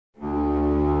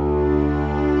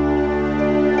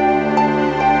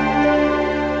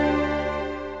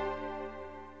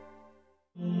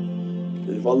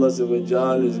Allah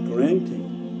is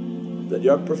granting that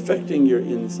you are perfecting your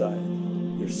inside,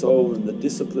 your soul and the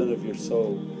discipline of your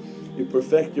soul. You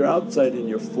perfect your outside in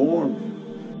your form.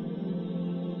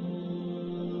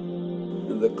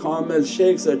 And the Kamil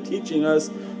Shaykhs are teaching us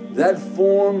that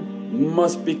form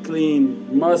must be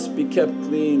clean, must be kept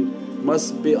clean,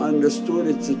 must be understood.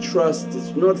 It's a trust,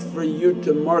 it's not for you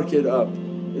to mark it up,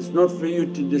 it's not for you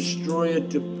to destroy it,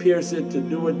 to pierce it, to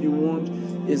do what you want.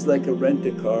 It's like a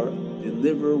rent-a-car,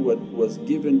 deliver what was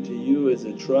given to you as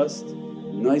a trust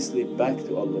nicely back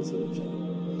to Allah.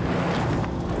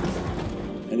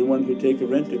 Anyone who take a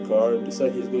rent-a-car and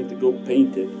decide he's going to go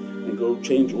paint it and go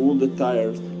change all the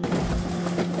tires,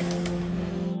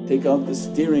 take out the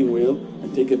steering wheel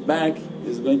and take it back,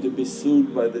 is going to be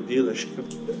sued by the dealership.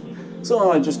 So,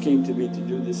 oh, it just came to me to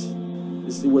do this,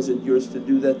 it wasn't yours to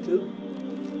do that too.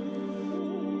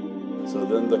 So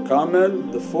then the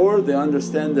Kamil, the four, they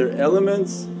understand their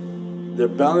elements, they're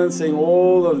balancing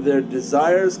all of their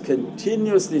desires,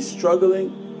 continuously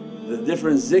struggling, the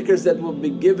different zikrs that will be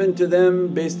given to them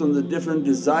based on the different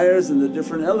desires and the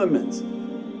different elements.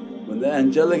 When the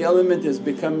angelic element is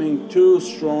becoming too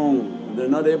strong, they're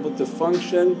not able to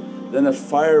function, then a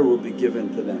fire will be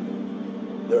given to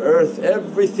them. The earth,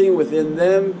 everything within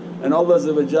them, and Allah's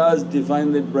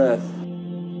divinely breath